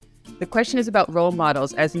The question is about role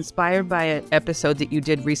models as inspired by an episode that you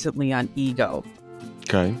did recently on ego.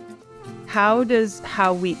 Okay. How does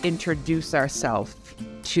how we introduce ourselves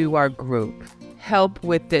to our group help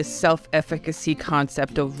with this self-efficacy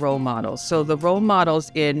concept of role models? So the role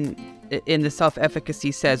models in the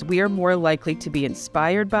self-efficacy says we are more likely to be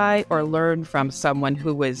inspired by or learn from someone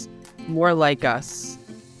who is more like us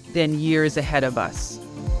than years ahead of us.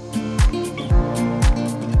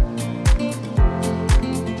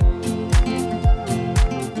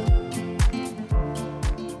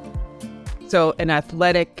 So an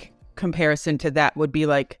athletic comparison to that would be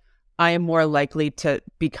like, I am more likely to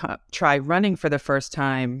try running for the first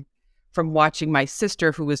time from watching my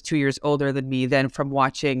sister, who was 2 years older than me, than from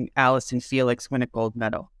watching Allison Felix win a gold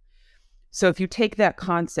medal. So if you take that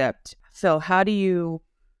concept, Phil, how do you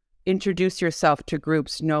introduce yourself to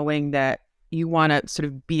groups knowing that you want to sort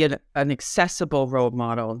of be an accessible role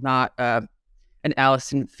model, not an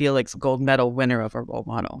Allison Felix gold medal winner of a role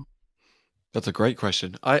model? That's a great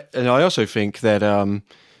question. I also think that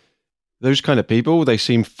those kind of people, they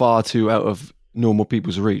seem far too out of normal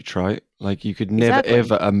people's reach, right? Like you could never,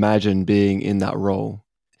 ever imagine being in that role.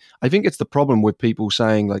 I think it's the problem with people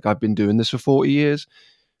saying, like, I've been doing this for 40 years.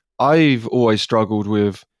 I've always struggled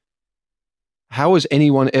with how is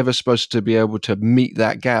anyone ever supposed to be able to meet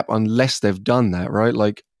that gap unless they've done that, right?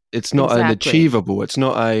 Like it's not an achievable. It's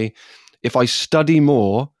not if I study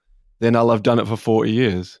more, then I'll have done it for 40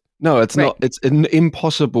 years. No, it's not. It's an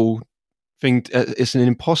impossible thing. It's an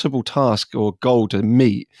impossible task or goal to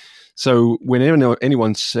meet. So whenever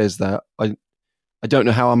anyone says that, I don't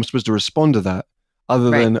know how I'm supposed to respond to that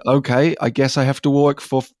other than, okay, I guess I have to work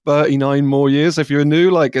for 39 more years if you're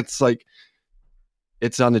new. Like,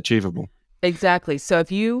 it's unachievable. Exactly. So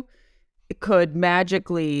if you could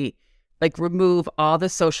magically like remove all the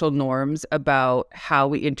social norms about how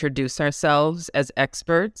we introduce ourselves as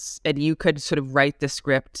experts, and you could sort of write the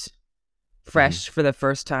script fresh for the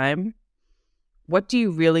first time, what do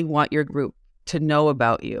you really want your group to know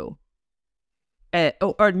about you?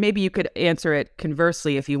 Or maybe you could answer it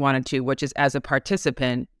conversely if you wanted to, which is as a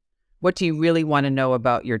participant, what do you really want to know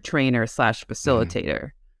about your trainer /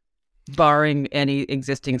 facilitator, barring any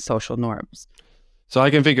existing social norms? So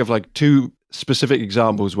I can think of like two specific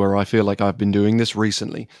examples where I feel like I've been doing this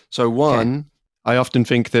recently. So one, I often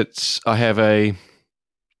think that I have an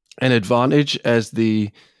advantage as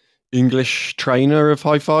the English trainer of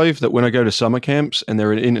High Five, that when I go to summer camps and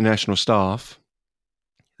they're an international staff,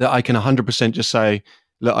 that I can 100% just say,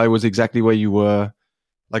 look, I was exactly where you were,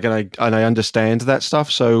 like, and I understand that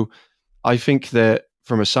stuff. So I think that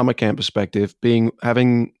from a summer camp perspective,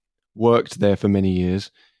 having worked there for many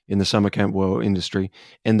years in the summer camp world industry,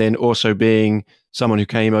 and then also being someone who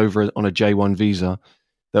came over on a J1 visa,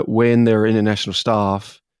 that when they're international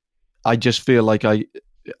staff, I just feel like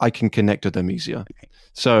I can connect with them easier.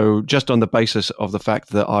 So just on the basis of the fact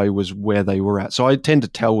that I was where they were at. So I tend to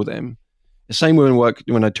tell them. The same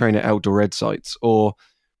when I train at outdoor ed sites, or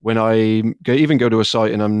when I go to a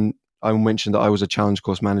site and I mentioned that I was a challenge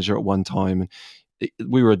course manager at one time. I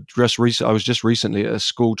was just recently at a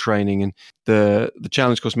school training, and the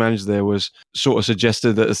challenge course manager there was sort of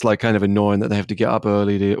suggested that it's like kind of annoying that they have to get up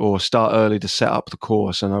early or start early to set up the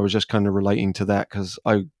course. And I was just kind of relating to that because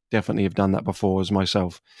I definitely have done that before as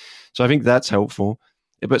myself. So I think that's helpful.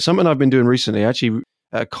 But something I've been doing recently, actually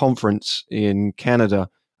at a conference in Canada,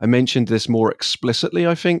 I mentioned this more explicitly,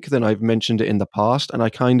 I think, than I've mentioned it in the past. And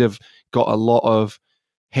I kind of got a lot of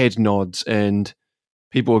head nods and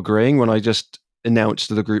people agreeing when I just announced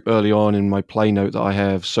to the group early on in my play note that I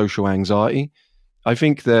have social anxiety. I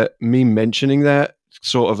think that me mentioning that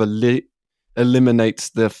sort of eliminates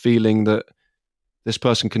the feeling that this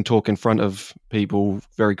person can talk in front of people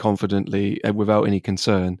very confidently and without any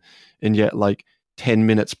concern. And yet, like 10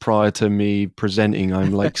 minutes prior to me presenting,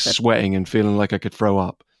 I'm like sweating and feeling like I could throw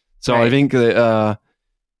up. So I think that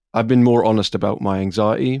I've been more honest about my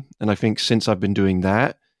anxiety. And I think since I've been doing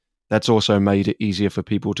that, that's also made it easier for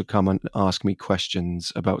people to come and ask me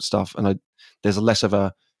questions about stuff. And there's less of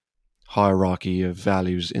a hierarchy of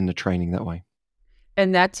values in the training that way.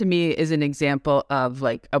 And that to me is an example of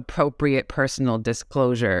like appropriate personal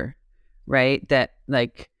disclosure, right? That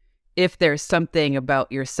like if there's something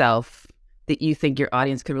about yourself that you think your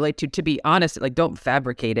audience could relate to be honest, like don't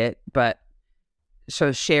fabricate it, but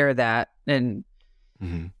so share that. And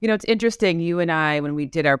you know, it's interesting. You and I, when we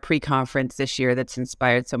did our pre-conference this year that's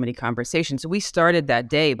inspired so many conversations, we started that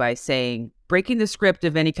day by saying, breaking the script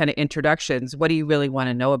of any kind of introductions, what do you really want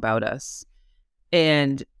to know about us?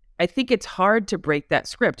 And I think it's hard to break that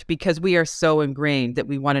script because we are so ingrained that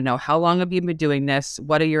we want to know, how long have you been doing this?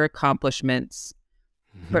 What are your accomplishments?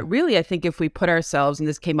 Mhm. But really, I think if we put ourselves, and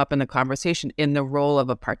this came up in the conversation, in the role of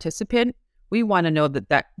a participant, we want to know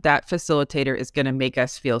that facilitator is going to make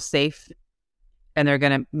us feel safe, and they're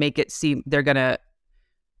going to make it seem, they're going to,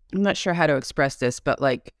 I'm not sure how to express this, but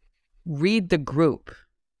like read the group.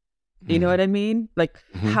 You know Mhm. what I mean? Like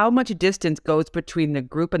Mhm. how much distance goes between the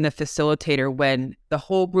group and the facilitator when the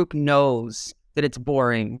whole group knows that it's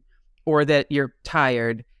boring or that you're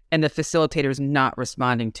tired and the facilitator is not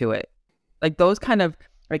responding to it. Like those kind of,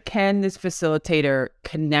 like, can this facilitator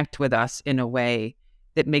connect with us in a way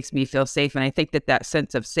that makes me feel safe? And I think that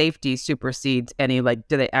sense of safety supersedes any, like,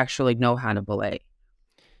 do they actually know how to belay?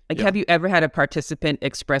 Like, Yeah. have you ever had a participant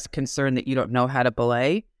express concern that you don't know how to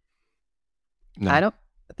belay? I No. don't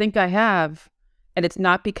think I have. And it's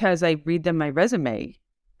not because I read them my resume.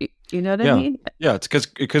 You know what I Yeah. mean? Yeah. It's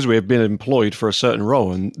because we have been employed for a certain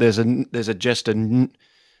role, and there's a just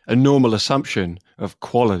a normal assumption of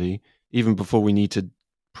quality even before we need to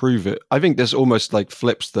prove it. I think this almost like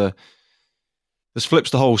flips the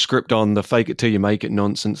whole script on the fake it till you make it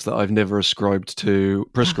nonsense that I've never prescribed to,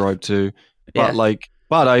 but Yeah. like,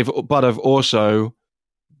 but I've also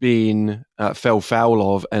been fell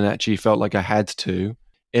foul of and actually felt like I had to.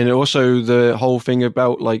 And also the whole thing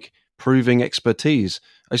about like proving expertise.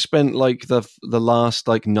 I spent like the last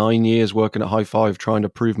like 9 years working at High Five trying to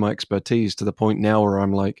prove my expertise to the point now where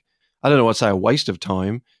I'm like, I don't know what to say, a waste of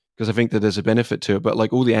time, because I think that there's a benefit to it. But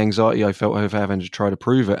like all the anxiety I felt of having to try to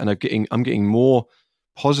prove it, and I'm getting more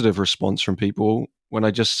positive response from people when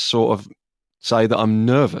I just sort of say that I'm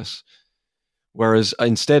nervous. Whereas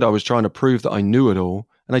instead, I was trying to prove that I knew it all,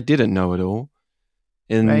 and I didn't know it all.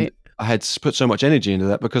 And Right. I had put so much energy into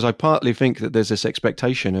that because I partly think that there's this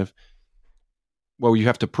expectation of, well, you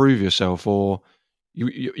have to prove yourself, or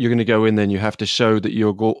you're going to go in there and you have to show that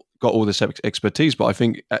you've got all this expertise. But I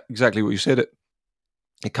think exactly what you said,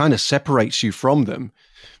 it kind of separates you from them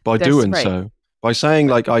by That's doing right. so. By saying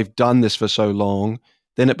like I've done this for so long,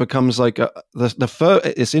 then it becomes like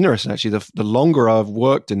it's interesting actually. The longer I've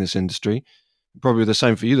worked in this industry, probably the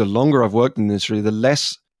same for you. The longer I've worked in the industry, the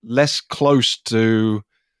less close to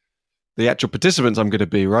the actual participants I'm going to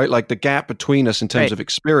be. Right, like the gap between us in terms Right. of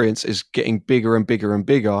experience is getting bigger and bigger and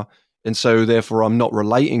bigger, and so therefore I'm not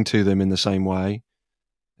relating to them in the same way.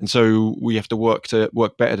 And so we have to work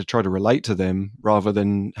better to try to relate to them rather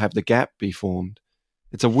than have the gap be formed.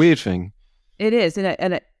 It's a weird thing. It is.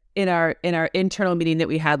 In our internal meeting that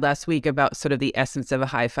we had last week about sort of the essence of a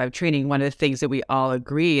high five training, one of the things that we all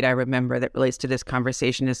agreed, I remember, that relates to this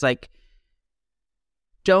conversation is like,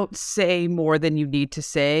 don't say more than you need to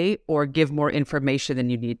say or give more information than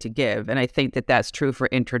you need to give. And I think that that's true for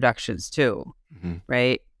introductions too, Mm-hmm.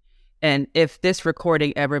 right? And if this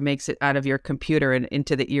recording ever makes it out of your computer and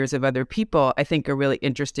into the ears of other people, I think a really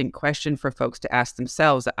interesting question for folks to ask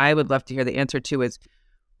themselves that I would love to hear the answer to is,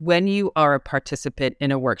 when you are a participant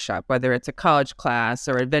in a workshop, whether it's a college class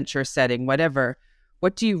or adventure setting, whatever,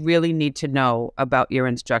 what do you really need to know about your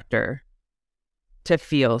instructor to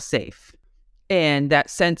feel safe? And that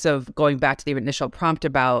sense of going back to the initial prompt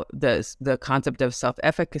about the concept of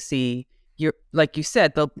self-efficacy, you're, like you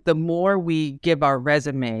said, the more we give our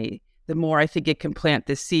resume, the more I think it can plant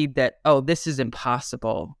the seed that, oh, this is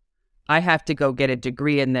impossible. I have to go get a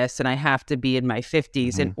degree in this, and I have to be in my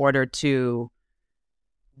 50s in Mm-hmm. order to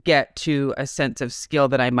get to a sense of skill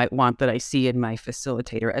that I might want that I see in my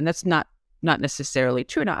facilitator. And that's not necessarily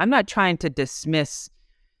true. Now, I'm not trying to dismiss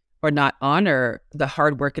or not honor the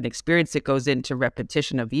hard work and experience that goes into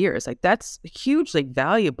repetition of years. Like, that's hugely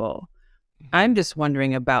valuable. I'm just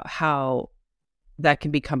wondering about how that can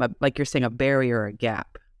become, a, like you're saying, a barrier or a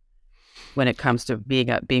gap when it comes to being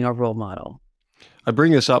a role model. I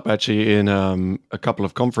bring this up actually in a couple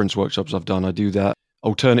of conference workshops I've done. I do that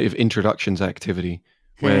alternative introductions activity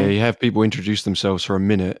where Hmm. you have people introduce themselves for a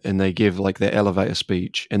minute and they give like their elevator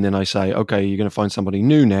speech. And then I say, okay, you're going to find somebody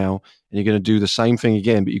new now and you're going to do the same thing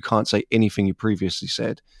again, but you can't say anything you previously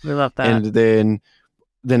said. We love that. And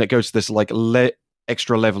then it goes to this like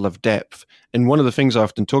extra level of depth. And one of the things I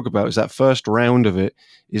often talk about is that first round of it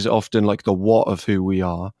is often like the what of who we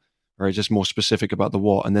are, right? Just more specific about the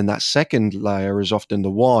what. And then that second layer is often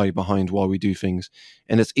the why behind why we do things.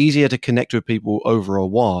 And it's easier to connect with people over a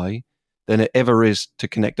why than it ever is to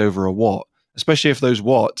connect over a what, especially if those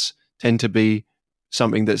whats tend to be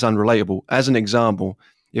something that's unrelatable. As an example,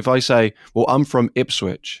 if I say, well, I'm from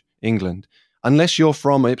Ipswich, England, unless you're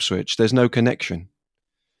from Ipswich, there's no connection.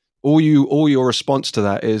 All your response to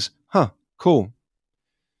that is, huh, cool.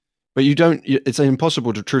 But you don't, it's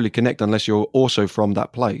impossible to truly connect unless you're also from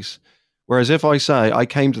that place. Whereas if I say I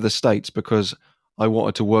came to the States because I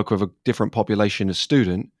wanted to work with a different population as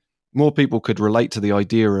student, more people could relate to the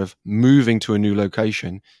idea of moving to a new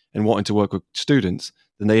location and wanting to work with students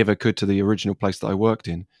than they ever could to the original place that I worked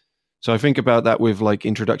in. So I think about that with like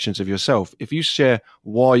introductions of yourself. If you share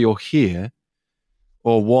why you're here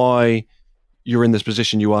or why you're in this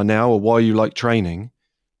position you are now or why you like training,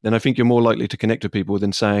 then I think you're more likely to connect with people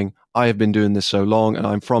than saying, I have been doing this so long and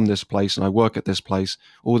I'm from this place and I work at this place,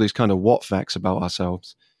 all these kind of what facts about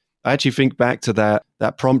ourselves. I actually think back to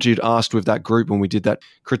that prompt you'd asked with that group when we did that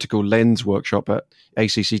critical lens workshop at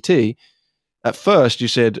ACCT. At first, you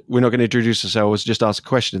said, we're not going to introduce ourselves, just ask a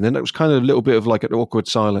question. And then it was kind of a little bit of like an awkward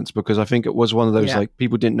silence because I think it was one of those like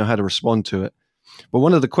people didn't know how to respond to it. But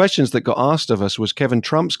one of the questions that got asked of us was Kevin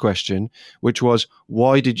Trump's question, which was,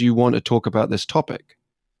 why did you want to talk about this topic?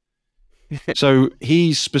 So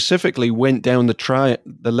he specifically went down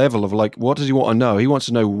the level of like, what does he want to know? He wants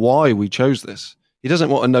to know why we chose this. He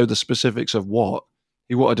doesn't want to know the specifics of what.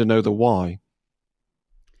 He wanted to know the why.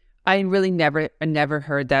 I really never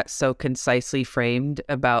heard that so concisely framed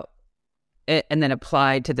about it and then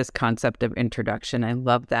applied to this concept of introduction. I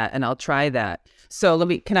love that. And I'll try that. So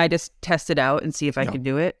can I just test it out and see if I can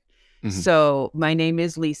do it? Mm-hmm. So my name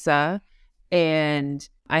is Lisa and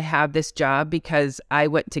I have this job because I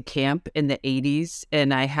went to camp in the 80s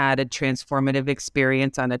and I had a transformative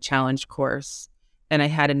experience on a challenge course. And I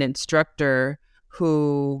had an instructor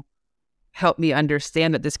who helped me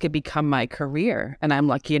understand that this could become my career. And I'm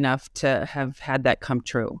lucky enough to have had that come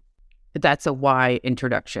true. That's a why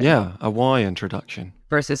introduction. Yeah, a why introduction.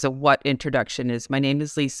 Versus a what introduction is, my name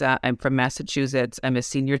is Lisa. I'm from Massachusetts. I'm a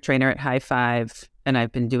senior trainer at High Five. And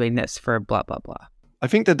I've been doing this for blah, blah, blah. I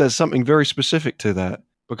think that there's something very specific to that.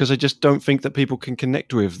 Because I just don't think that people can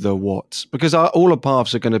connect with the what's. Because all our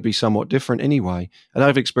paths are going to be somewhat different anyway. And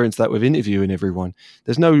I've experienced that with interviewing everyone.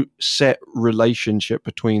 There's no set relationship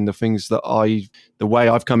between the things that the way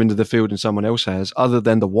I've come into the field and someone else has, other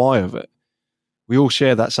than the why of it. We all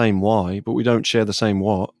share that same why, but we don't share the same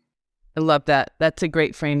what. I love that. That's a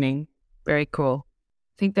great framing. Very cool.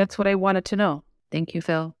 I think that's what I wanted to know. Thank you,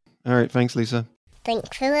 Phil. All right. Thanks, Lisa.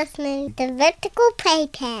 Thanks for listening to Vertical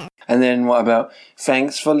Playcast. And then what about,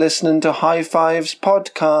 thanks for listening to High Five's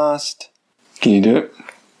podcast? Can you do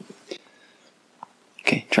it?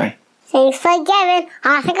 Okay, try. Thanks for giving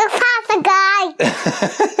Oscar Pasta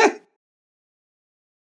Guy.